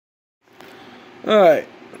Alright,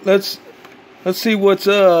 let's see what's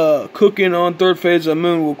cooking on third phase of the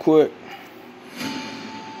moon real quick.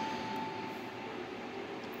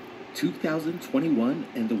 2021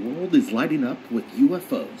 and the world is lighting up with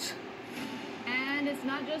UFOs. And it's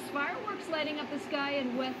not just fireworks lighting up the sky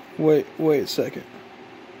and with... Wait a second.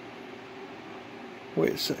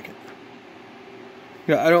 Wait a second.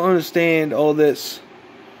 Yeah, I don't understand all this,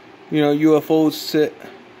 UFOs sit.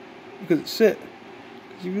 Because it's sit.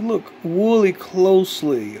 Because if you look really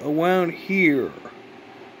closely around here,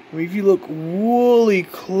 if you look really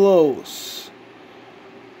close,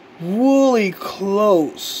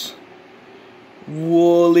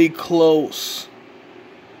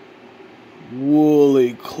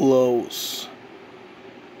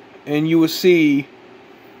 and you will see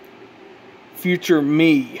future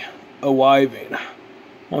me arriving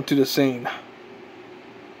onto the scene.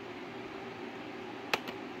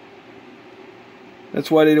 That's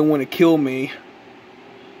why they don't want to kill me,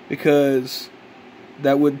 because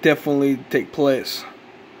that would definitely take place.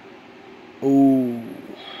 Ooh.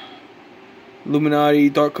 Illuminati,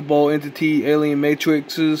 Dark Cabal entity, alien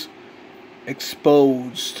matrices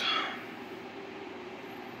exposed.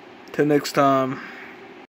 Till next time.